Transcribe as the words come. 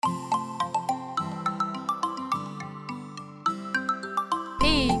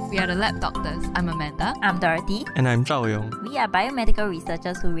We are the Lab Doctors. I'm Amanda. I'm Dorothy. And I'm Zhao Yong. We are biomedical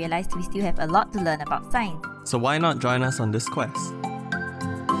researchers who realized we still have a lot to learn about science. So why not join us on this quest?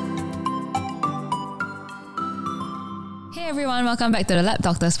 Hey everyone, welcome back to the Lab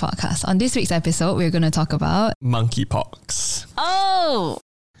Doctors podcast. On this week's episode, we're going to talk about Monkeypox. Oh!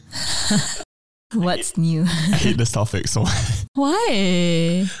 What's new? I hate this topic so much.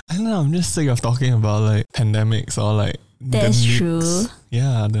 why? I don't know, I'm just sick of talking about like pandemics or like That's true.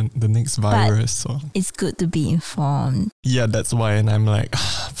 Yeah, the next virus. But it's good to be informed. Yeah, that's why. And I'm like,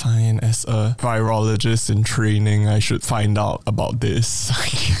 fine, as a virologist in training, I should find out about this, I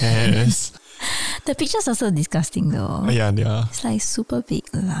guess. The pictures are so disgusting though. Yeah, they are. It's like super big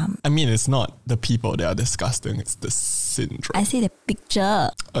lump. I mean, it's not the people that are disgusting, it's the syndrome. I say the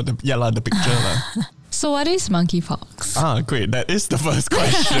picture. The picture lah. So what is monkeypox? Great. That is the first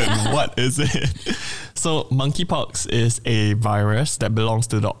question. What is it? So monkeypox is a virus that belongs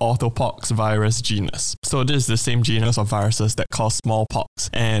to the orthopox virus genus. So this is the same genus of viruses that cause smallpox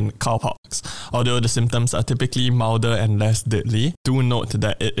and cowpox. Although the symptoms are typically milder and less deadly, do note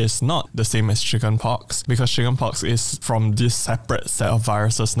that it is not the same as chickenpox because chickenpox is from this separate set of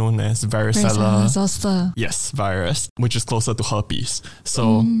viruses known as varicella zoster. Yes, virus, which is closer to herpes.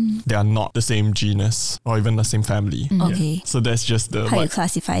 So they are not the same genus or even the same family. Okay. Yeah. So that's just the how you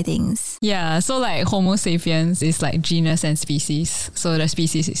classify things. Yeah, so like Homo sapiens is like genus and species. So the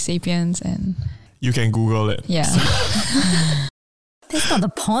species is sapiens and... You can Google it. Yeah. That's not the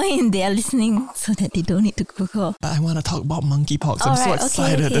point. They are listening so that they don't need to Google. I want to talk about monkeypox. I'm so Alright,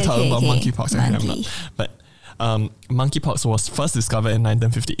 excited to talk about monkeypox. Monkey. But monkeypox was first discovered in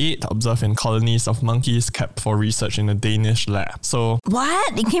 1958, observed in colonies of monkeys kept for research in a Danish lab. So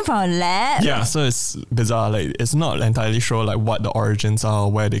What? It came from a lab? yeah, so it's bizarre. Like it's not entirely sure like what the origins are,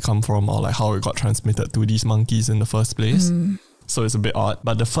 or where they come from, or like how it got transmitted to these monkeys in the first place. So it's a bit odd.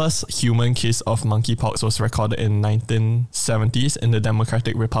 But the first human case of monkeypox was recorded in 1970s in the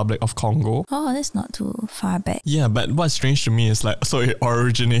Democratic Republic of Congo. Oh, that's not too far back. Yeah, but what's strange to me is like, so it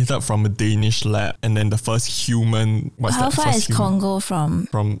originated from a Danish lab, and then the first human... How far is Congo from?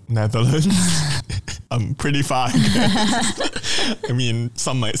 From Netherlands? Pretty far, I guess. I mean,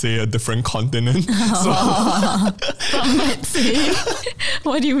 some might say a different continent. Some might say.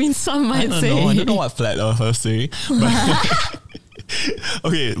 What do you mean some might say? I don't know what flat earthers say. But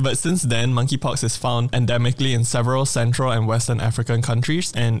okay, but since then, monkeypox is found endemically in several Central and Western African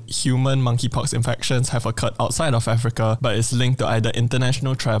countries, and human monkeypox infections have occurred outside of Africa, but is linked to either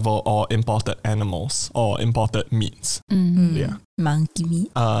international travel or imported animals or imported meats. Yeah. Monkey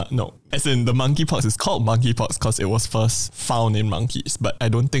meat? No. As in, the monkeypox is called monkeypox because it was first found in monkeys, but I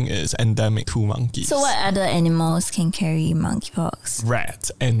don't think it is endemic to monkeys. So what other animals can carry monkeypox?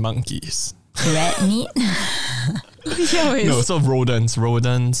 Rats and monkeys. Rat meat? No, so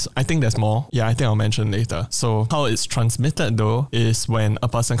rodents, I think there's more. Yeah, I think I'll mention later. So how it's transmitted though is when a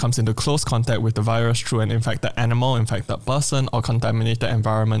person comes into close contact with the virus through an infected animal, infected person, or contaminated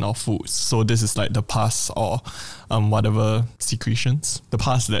environment or foods. So this is like the pus or whatever secretions. The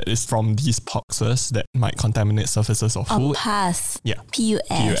pus that is from these poxes that might contaminate surfaces of food. Pus. Yeah.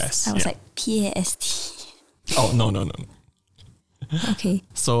 P-U-S. I was like P-A-S-T. Oh, no. Okay.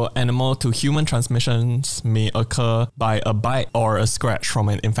 So animal to human transmissions may occur by a bite or a scratch from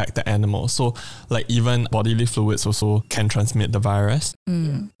an infected animal. So like even bodily fluids also can transmit the virus.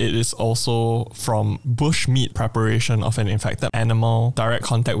 It is also from bush meat preparation of an infected animal, direct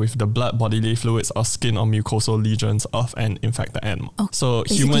contact with the blood, bodily fluids, or skin or mucosal lesions of an infected animal. Oh, so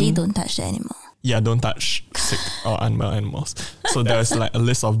basically don't touch the animal. Yeah, don't touch sick or unwell animals. So there's like a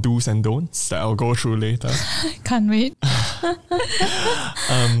list of do's and don'ts that I'll go through later. Can't wait.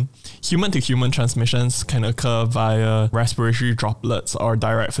 Human-to-human transmissions can occur via respiratory droplets or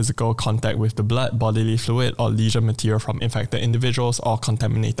direct physical contact with the blood, bodily fluid, or lesion material from infected individuals or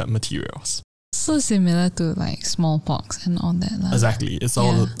contaminated materials. So similar to like smallpox and all that. Exactly. It's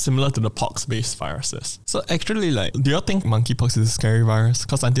all similar to the pox-based viruses. So actually, like, do you think monkeypox is a scary virus?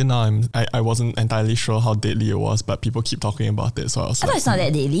 Because until now, I wasn't entirely sure how deadly it was, but people keep talking about it. So I was I thought it's not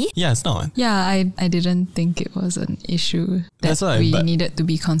that deadly. Yeah, it's not. Yeah, I didn't think it was an issue that we needed to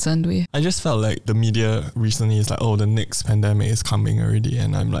be concerned with. I just felt like the media recently is like, oh, the next pandemic is coming already.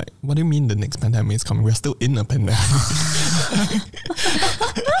 And I'm like, what do you mean the next pandemic is coming? We're still in a pandemic.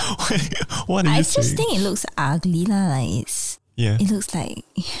 What are you saying? I just think it looks ugly lah. Like it looks like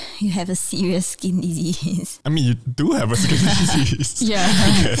you have a serious skin disease. I mean, you do have a skin disease. Yeah.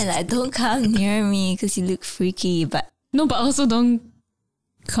 And like, don't come near me because you look freaky. But also don't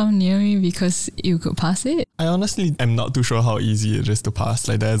come near me because you could pass it. I honestly am not too sure how easy it is to pass.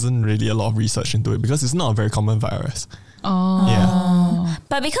 Like there isn't really a lot of research into it because it's not a very common virus. Oh. Yeah.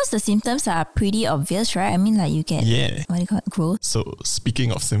 But because the symptoms are pretty obvious, right? I mean, like you get, what do you call it, growth? So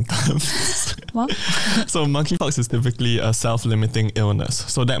speaking of symptoms, What? so monkeypox is typically a self-limiting illness.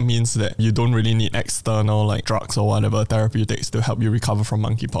 So that means that you don't really need external like drugs or whatever therapeutics to help you recover from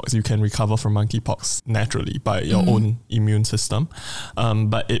monkeypox. You can recover from monkeypox naturally by your own immune system.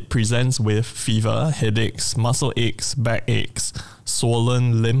 But it presents with fever, headaches, muscle aches, back aches,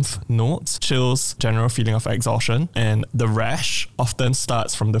 swollen lymph nodes, chills, general feeling of exhaustion, and the rash often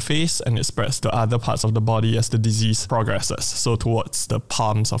starts from the face and it spreads to other parts of the body as the disease progresses, so towards the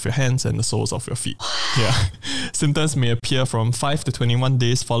palms of your hands and the soles of your feet. Yeah. Symptoms may appear from 5 to 21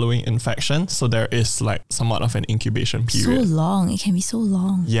 days following infection, so there is like somewhat of an incubation period. So long, it can be so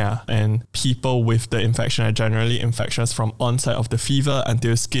long. Yeah, and people with the infection are generally infectious from onset of the fever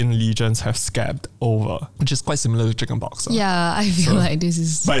until skin lesions have scabbed over, which is quite similar to chickenpox. Yeah, I feel like this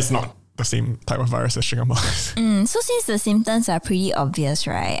is... But it's not the same type of virus as chickenpox. So since the symptoms are pretty obvious,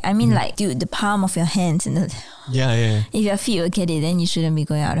 right? I mean, like, dude, the palm of your hands and the... Yeah. If your feet will get it, then you shouldn't be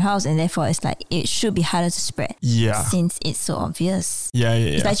going out of the house, and therefore it's like it should be harder to spread. Yeah. Since it's so obvious. Yeah.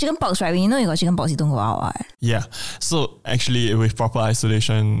 It's like chickenpox, right? When you know you got chickenpox, you don't go out, right? Yeah. So actually, with proper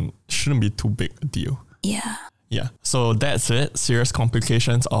isolation, shouldn't be too big a deal. Yeah. Yeah, so that's it. Serious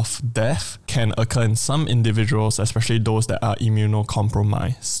complications of death can occur in some individuals, especially those that are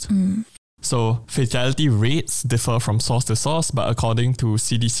immunocompromised. So fatality rates differ from source to source, but according to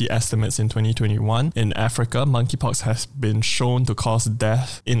CDC estimates in 2021, in Africa, monkeypox has been shown to cause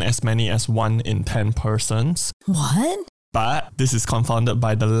death in as many as 1 in 10 persons. What? But this is confounded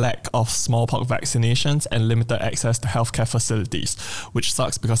by the lack of smallpox vaccinations and limited access to healthcare facilities, which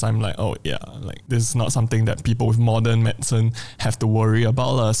sucks because I'm like, oh yeah, like this is not something that people with modern medicine have to worry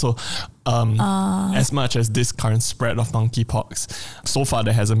about. So as much as this current spread of monkeypox, so far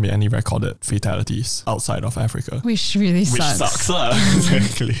there hasn't been any recorded fatalities outside of Africa. Which really Which sucks.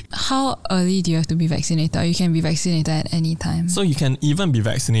 Exactly. How early do you have to be vaccinated? Or you can be vaccinated at any time? So you can even be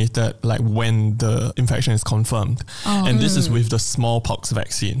vaccinated like when the infection is confirmed. And this is with the smallpox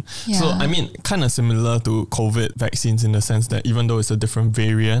vaccine. Yeah. So I mean, kind of similar to COVID vaccines in the sense that even though it's a different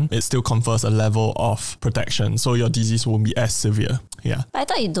variant, it still confers a level of protection. So your disease won't be as severe. Yeah. But I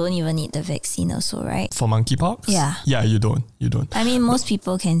thought you don't even need the vaccine also, right? For monkeypox? Yeah. Yeah, you don't. I mean, most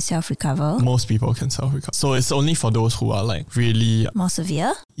people can self-recover. Most people can self-recover. So it's only for those who are like really... More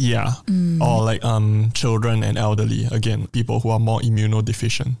severe? Yeah. Or like children and elderly. Again, people who are more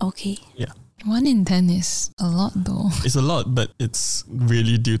immunodeficient. Okay. Yeah. 1 in 10 is a lot though. It's a lot, but it's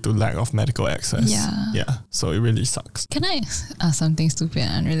really due to lack of medical access. Yeah. So it really sucks. Can I ask something stupid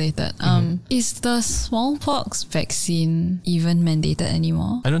and unrelated? Is the smallpox vaccine even mandated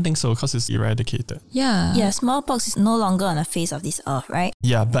anymore? I don't think so because it's eradicated. Yeah. Yeah, smallpox is no longer on the face of this earth, right?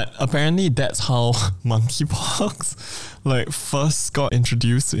 Yeah, but apparently that's how monkeypox like first got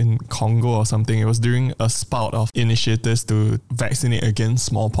introduced in Congo or something. It was during a spout of initiatives to vaccinate against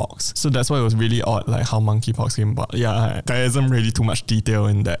smallpox. So that's why it was really odd, like how monkeypox came about. Yeah, there isn't really too much detail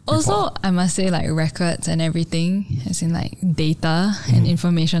in that. Also, report. I must say like records and everything, as in like data and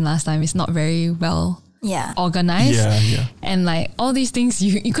information last time is not very well organized. Yeah. And like all these things,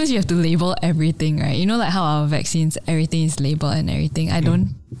 because you have to label everything, right? You know, like how our vaccines, everything is labeled and everything. I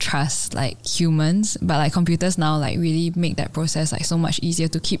don't trust like humans, but like computers now like really make that process like so much easier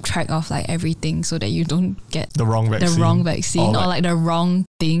to keep track of like everything so that you don't get the wrong vaccine or like the wrong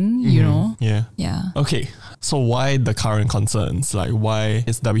thing, you know? Yeah. Okay, so why the current concerns? Like why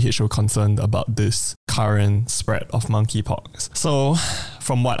is WHO concerned about this current spread of monkeypox? So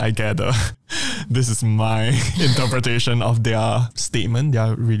from what I gather, this is my interpretation of their statement,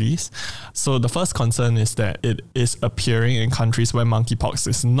 their release. So the first concern is that it is appearing in countries where monkeypox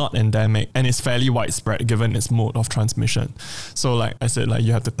is not endemic and is fairly widespread given its mode of transmission. So like I said, like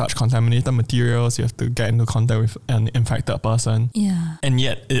you have to touch contaminated materials, you have to get into contact with an infected person. Yeah. And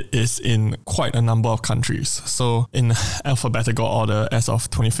yet it is in quite a number of countries. So in alphabetical order, as of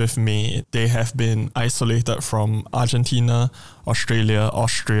 25th May, they have been isolated from Argentina, Australia,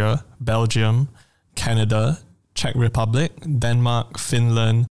 Austria, Belgium, Canada, Czech Republic, Denmark,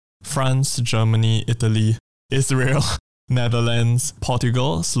 Finland, France, Germany, Italy, Israel, Netherlands,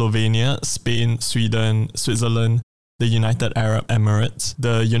 Portugal, Slovenia, Spain, Sweden, Switzerland, the United Arab Emirates,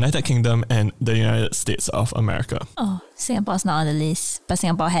 the United Kingdom, and the United States of America. Oh, Singapore's not on the list, but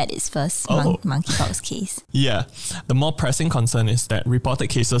Singapore had its first monkeypox case. Yeah. The more pressing concern is that reported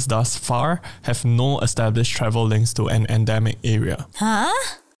cases thus far have no established travel links to an endemic area. Huh?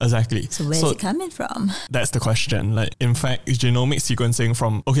 Exactly. So where's it coming from? That's the question. Like, in fact, genomic sequencing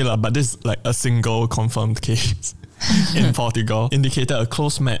from, but this is like a single confirmed case, in Portugal indicated a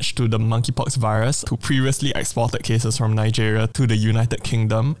close match to the monkeypox virus, who previously exported cases from Nigeria to the United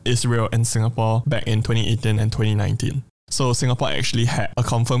Kingdom, Israel and Singapore back in 2018 and 2019. So Singapore actually had a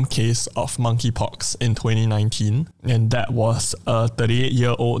confirmed case of monkeypox in 2019, and that was a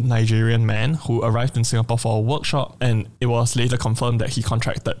 38-year-old Nigerian man who arrived in Singapore for a workshop, and it was later confirmed that he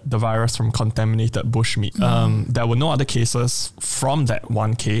contracted the virus from contaminated bushmeat. There were no other cases from that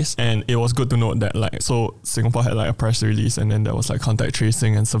one case, and it was good to note that so Singapore had a press release, and then there was contact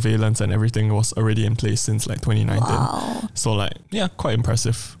tracing and surveillance and everything was already in place since 2019. Wow. So quite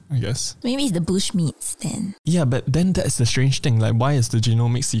impressive, I guess. Maybe it's the bushmeats then. Yeah, but then that's the strange thing. Why is the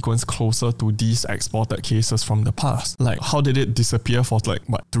genomic sequence closer to these exported cases from the past? How did it disappear for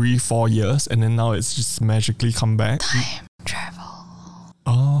 3-4 years and then now it's just magically come back? Time travel.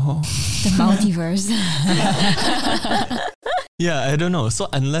 Oh. The multiverse. Yeah, I don't know. So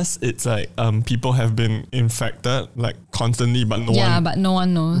unless it's people have been infected constantly, but no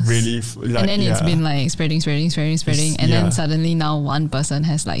one knows. Really. And then it's been spreading. And then suddenly now one person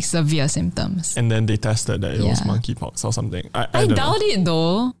has severe symptoms. And then they tested that it was monkeypox or something. I doubt it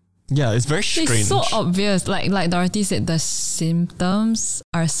though. Yeah, it's very strange. It's so obvious. Like Dorothy said, the symptoms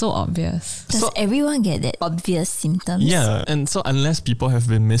are so obvious. Does everyone get that obvious symptoms? Yeah, and so unless people have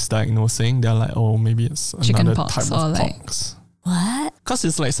been misdiagnosing, they're oh, maybe it's another type of pox. What? Because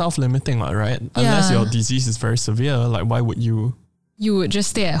it's self-limiting, right? Unless your disease is very severe, why would you? You would just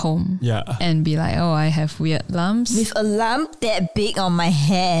stay at home. Yeah. And be oh, I have weird lumps. With a lump that big on my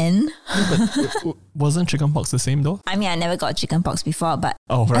hand. But wasn't chickenpox the same though? I mean, I never got chickenpox before, but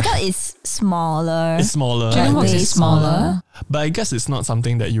I thought it's smaller. It's smaller. Chickenpox is smaller. But I guess it's not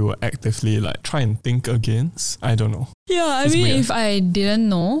something that you would actively try and think against. I don't know. Yeah, It's weird. if I didn't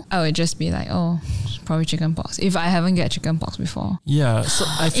know, I would just be oh, probably chickenpox. If I haven't got chickenpox before. Yeah, so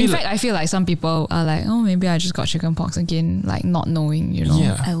I feel I feel some people are oh, maybe I just got chickenpox again, not knowing,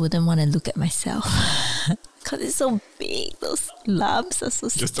 Yeah. I wouldn't want to look at myself. Because it's so big. Those lumps are so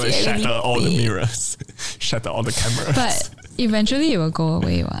Just scary. shatter all the mirrors. Shatter all the cameras. But eventually it will go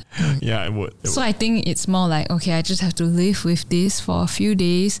away, what? Yeah, it would. So I think it's more okay, I just have to live with this for a few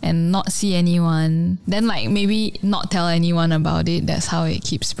days and not see anyone. Then maybe not tell anyone about it. That's how it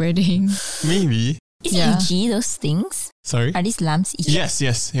keeps spreading. Maybe. Is it itchy, those things? Sorry? Are these lumps itchy?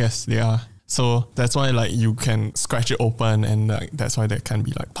 Yes, they are. So that's why you can scratch it open, and that's why there can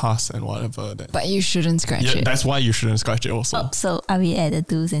be pus and whatever. But you shouldn't scratch it. That's why you shouldn't scratch it also. So are we at the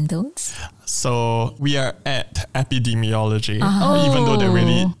do's and don'ts? So we are at epidemiology, even though there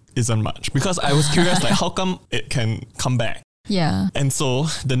really isn't much. Because I was curious, how come it can come back? Yeah. And so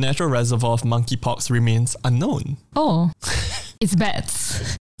the natural reservoir of monkeypox remains unknown. Oh, it's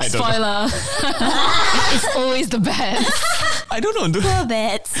bats. I don't know. Spoiler. It's always the bats. I don't know. Poor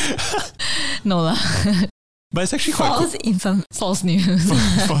bats. No lah. But it's actually quite False news.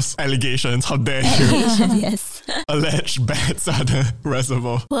 false allegations. How dare you? Yes. Alleged bats are the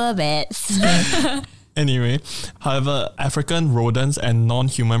reservoir. Poor bats. Anyway, however, African rodents and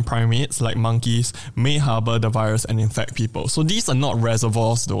non-human primates like monkeys may harbor the virus and infect people. So these are not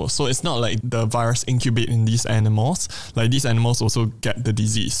reservoirs though. So it's not like the virus incubate in these animals. These animals also get the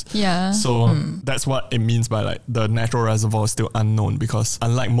disease. Yeah. So that's what it means by the natural reservoir is still unknown, because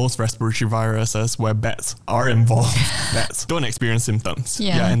unlike most respiratory viruses where bats are involved, bats don't experience symptoms.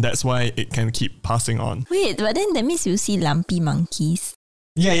 Yeah. And that's why it can keep passing on. Wait, but then that means you see lumpy monkeys.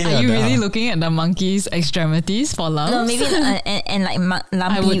 Yeah. Are you really looking at the monkey's extremities for lumps? No, maybe not, and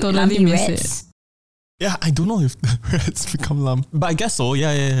lumpy, I would totally lumpy miss rats. it. Yeah, I don't know if the rats become lump, but I guess so.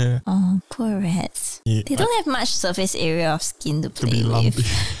 Yeah. Oh, poor rats. Yeah. They don't have much surface area of skin to To play be lumpy. with.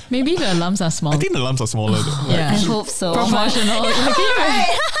 Maybe the lumps are small. I think the lumps are smaller though. Yeah. I hope so. Proportional.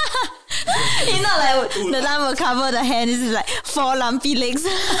 Right. It's not the lump will cover the hand. This is 4 lumpy legs.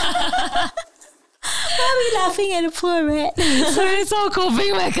 Why are we laughing at the poor rat? So it's our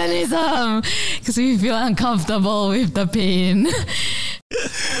coping mechanism because we feel uncomfortable with the pain.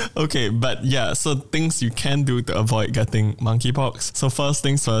 Okay, but yeah, so things you can do to avoid getting monkeypox. So first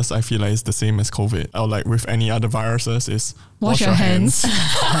things first, I feel it's the same as COVID, or with any other viruses, is Wash your hands.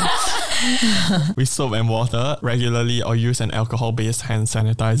 With soap and water regularly, or use an alcohol-based hand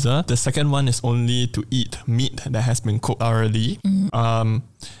sanitizer. The second one is only to eat meat that has been cooked thoroughly.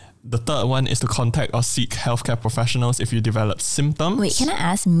 The third one is to contact or seek healthcare professionals if you develop symptoms. Wait, can I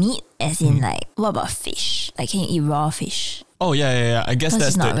ask, meat As in like, what about fish? Like, can you eat raw fish? Oh, yeah. I guess that's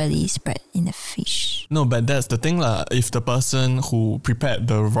it's not really spread in the fish. No, but that's the thing lah. If the person who prepared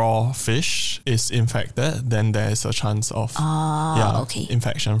the raw fish is infected, then there is a chance of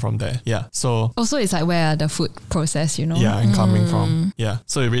infection from there. Yeah. So also it's like where the food process, you know? Yeah, and coming from. Yeah.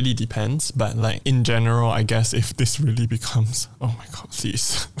 So it really depends. But like in general, I guess if this really becomes, oh my God,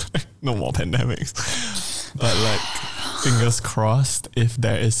 please, no more pandemics. But like, fingers crossed, if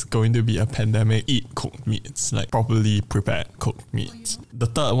there is going to be a pandemic, eat cooked meats, like properly prepared cooked meats. The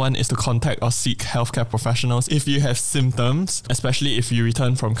third one is to contact or seek healthcare professionals if you have symptoms, especially if you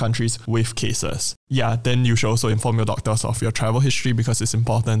return from countries with cases. Yeah, then you should also inform your doctors of your travel history, because it's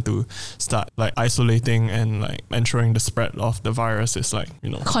important to start like isolating and like ensuring the spread of the virus is like, you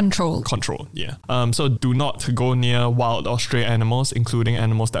know, controlled. Yeah. So do not go near wild or stray animals, including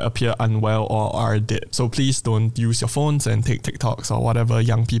animals that appear unwell or are dead. So please don't use your phones and take TikToks or whatever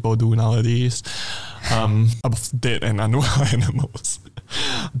young people do nowadays of dead and unwell animals.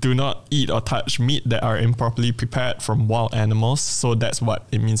 Do not eat or touch meat that are improperly prepared from wild animals. So that's what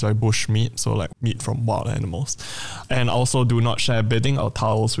it means by bush meat. So like meat from wild animals. And also do not share bedding or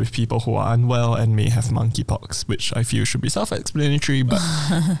towels with people who are unwell and may have monkeypox, which I feel should be self-explanatory, but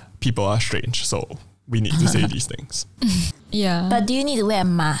people are strange. So we need to say these things. Yeah. But do you need to wear a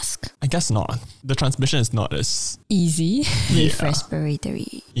mask? I guess not. The transmission is not as easy with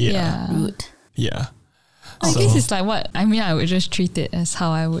respiratory route. Yeah. I guess it's like what I mean. I would just treat it as how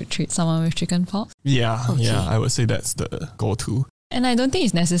I would treat someone with chickenpox. Yeah, I would say that's the go-to. And I don't think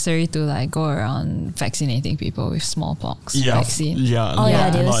it's necessary to like go around vaccinating people with smallpox vaccine. Yeah,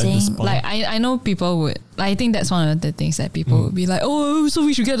 they were saying like I know people would. I think that's one of the things that people would be like, oh, so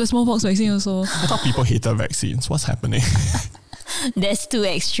we should get the smallpox vaccine also. I thought people hated vaccines. What's happening? There's two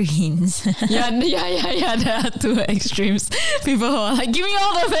extremes. Yeah. There are two extremes. People who are like, give me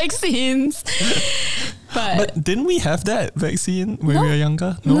all the vaccines. But didn't we have that vaccine when we were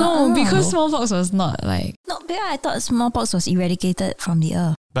younger? No, because smallpox was not like... No, but I thought smallpox was eradicated from the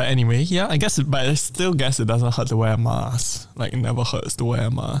earth. But anyway, yeah, I still guess it doesn't hurt to wear a mask. Like, it never hurts to wear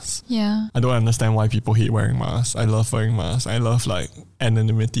a mask. Yeah. I don't understand why people hate wearing masks. I love wearing masks. I love, like,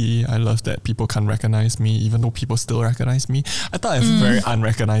 anonymity. I love that people can't recognize me, even though people still recognize me. I thought I have a very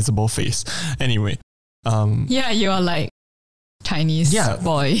unrecognizable face. Anyway. Yeah, you are like Chinese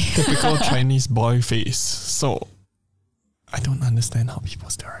boy. Typical Chinese boy face. So, I don't understand how people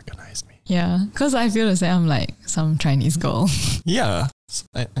still recognize me. Yeah, because I feel the same. I'm like some Chinese girl. Yeah.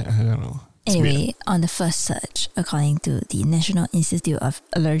 I don't know. It's anyway, weird. on the first search, according to the National Institute of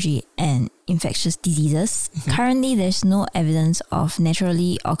Allergy and Infectious Diseases, currently there's no evidence of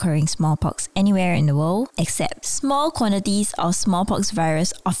naturally occurring smallpox anywhere in the world, except small quantities of smallpox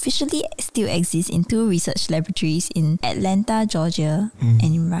virus officially still exist in 2 research laboratories in Atlanta, Georgia, and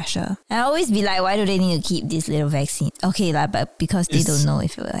in Russia. I always be like, why do they need to keep this little vaccine? Okay, but because they don't know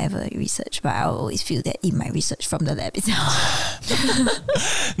if it will ever research, but I always feel that it might research from the lab itself.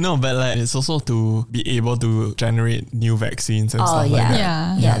 No, but like it's also to be able to generate new vaccines and stuff like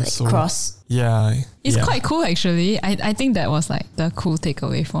that. Yeah, like so, cross. Yeah. It's quite cool actually. I think that was like the cool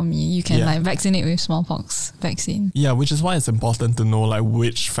takeaway for me. You can like vaccinate with smallpox vaccine. Yeah, which is why it's important to know like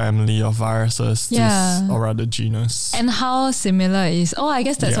which family of viruses this, or rather genus. And how similar is, I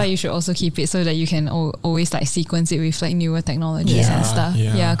guess that's why you should also keep it so that you can always like sequence it with like newer technologies and stuff.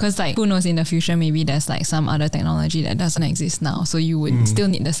 Yeah, because like who knows in the future, maybe there's like some other technology that doesn't exist now. So you would still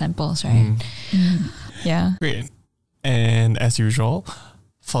need the samples, right? Yeah. Great. And as usual,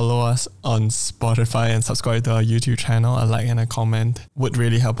 follow us on Spotify and subscribe to our YouTube channel. A like and a comment would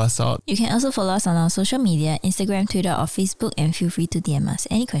really help us out. You can also follow us on our social media, Instagram, Twitter or Facebook, and feel free to DM us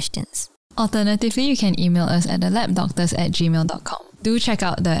any questions. Alternatively, you can email us at thelabdoctors@gmail.com. Do check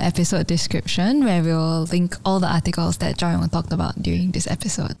out the episode description where we'll link all the articles that Joy talked about during this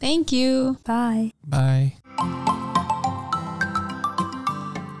episode. Thank you. Bye. Bye.